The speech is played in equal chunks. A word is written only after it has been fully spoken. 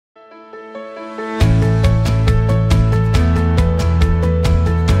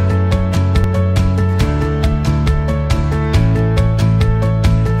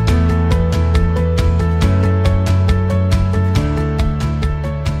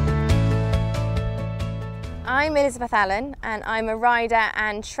I'm Elizabeth Allen and I'm a rider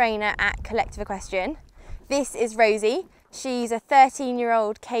and trainer at Collective Equestrian. This is Rosie. She's a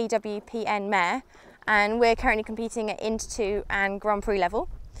 13-year-old KWPN mare and we're currently competing at Inter 2 and Grand Prix level.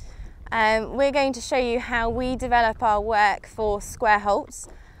 We're going to show you how we develop our work for square halts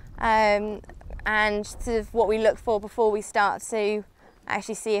and sort of what we look for before we start to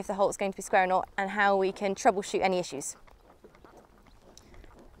actually see if the halt's going to be square or not, and how we can troubleshoot any issues.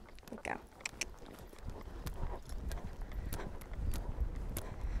 Go.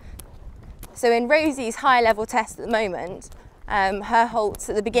 So in Rosie's high level test at the moment, her halts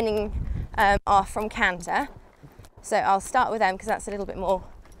at the beginning are from canter. So I'll start with them because that's a little bit more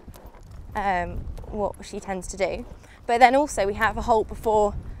what she tends to do. But then also we have a halt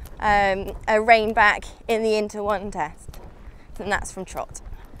before a rein back in the Inter 1 test, and that's from trot.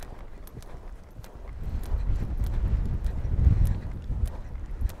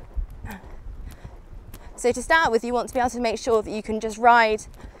 So to start with, you want to be able to make sure that you can just ride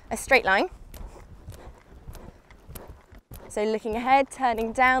a straight line. So looking ahead,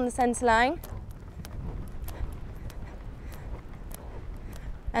 turning down the centre line,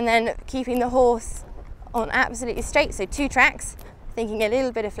 and then keeping the horse on absolutely straight, so 2 tracks, thinking a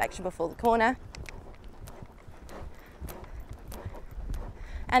little bit of flexion before the corner.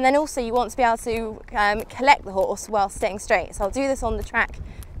 And then also you want to be able to collect the horse while staying straight. So I'll do this on the track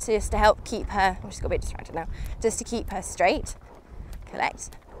just to help keep her, I'm just got a bit distracted now, just to keep her straight.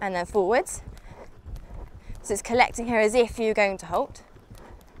 Collect, and then forwards. So it's collecting her as if you're going to halt.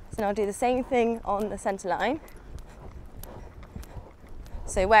 So now I'll do the same thing on the centre line.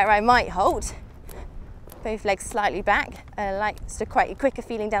 So where I might halt, both legs slightly back, like so quite a quicker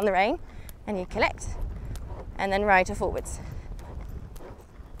feeling down the rein, and you collect, and then ride her forwards.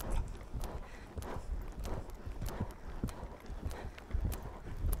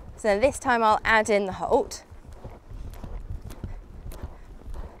 So this time I'll add in the halt.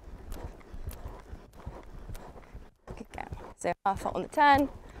 So half halt on the turn,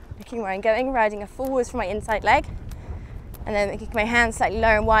 looking where I'm going, riding her forwards from my inside leg, and then making my hands slightly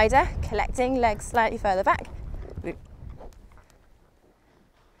lower and wider, collecting, legs slightly further back. And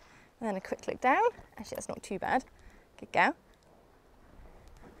then a quick look down. Actually, that's not too bad. Good go.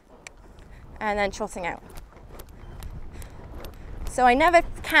 And then trotting out. So I never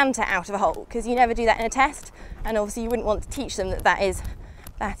canter out of a halt because you never do that in a test, and obviously you wouldn't want to teach them that is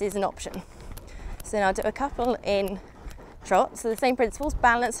an option. So then I'll do a couple in trot. So the same principles,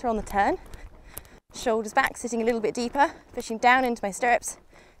 balance her on the turn, shoulders back, sitting a little bit deeper, pushing down into my stirrups,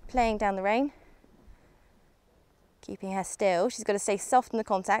 playing down the rein, keeping her still. She's got to stay soft in the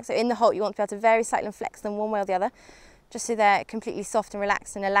contact. So in the halt you want to be able to very slightly and flex them one way or the other, just so they're completely soft and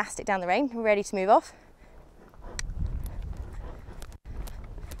relaxed and elastic down the rein, ready to move off.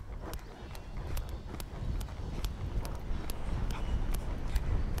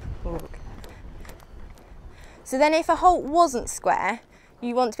 So then if a halt wasn't square,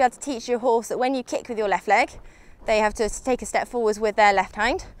 you want to be able to teach your horse that when you kick with your left leg, they have to take a step forwards with their left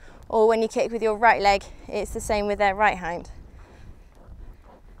hind, or when you kick with your right leg, it's the same with their right hind.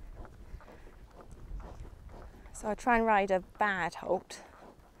 So I'll try and ride a bad halt.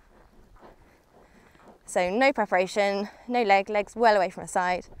 So no preparation, no legs well away from her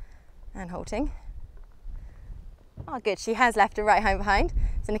side, and halting. Oh good, she has left her right hind behind. So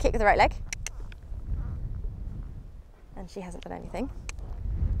I'm going to kick with the right leg. And she hasn't done anything.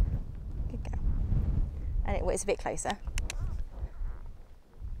 Good go. And it's a bit closer.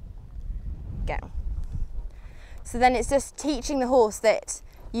 Go. So then it's just teaching the horse that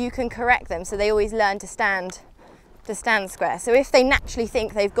you can correct them, so they always learn to stand square. So if they naturally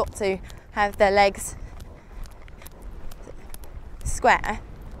think they've got to have their legs square,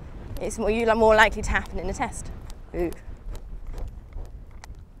 it's more likely to happen in a test. Ooh.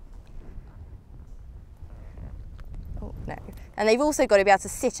 Oh, no. And they've also got to be able to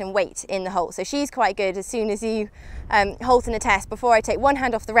sit and wait in the halt. So she's quite good. As soon as you halt in a test, before I take one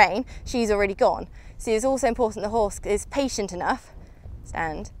hand off the rein, she's already gone. So it's also important the horse is patient enough,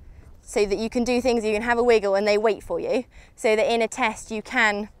 stand, so that you can do things, you can have a wiggle and they wait for you. So that in a test you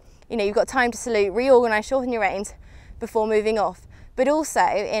can, you've got time to salute, reorganise, shorten your reins before moving off. But also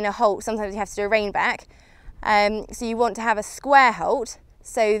in a halt, sometimes you have to do a rein back. So you want to have a square halt,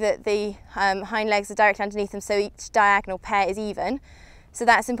 so that the hind legs are directly underneath them, so each diagonal pair is even. So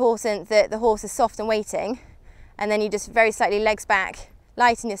that's important, that the horse is soft and waiting, and then you just very slightly legs back,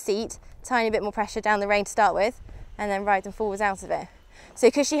 lighten your seat, tiny bit more pressure down the rein to start with, and then ride them forwards out of it. So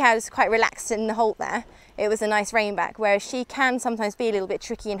because she was quite relaxed in the halt there, it was a nice rein back, whereas she can sometimes be a little bit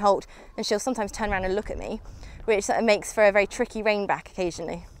tricky in halt, and she'll sometimes turn around and look at me, which makes for a very tricky rein back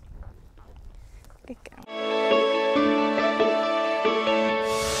occasionally. Good go.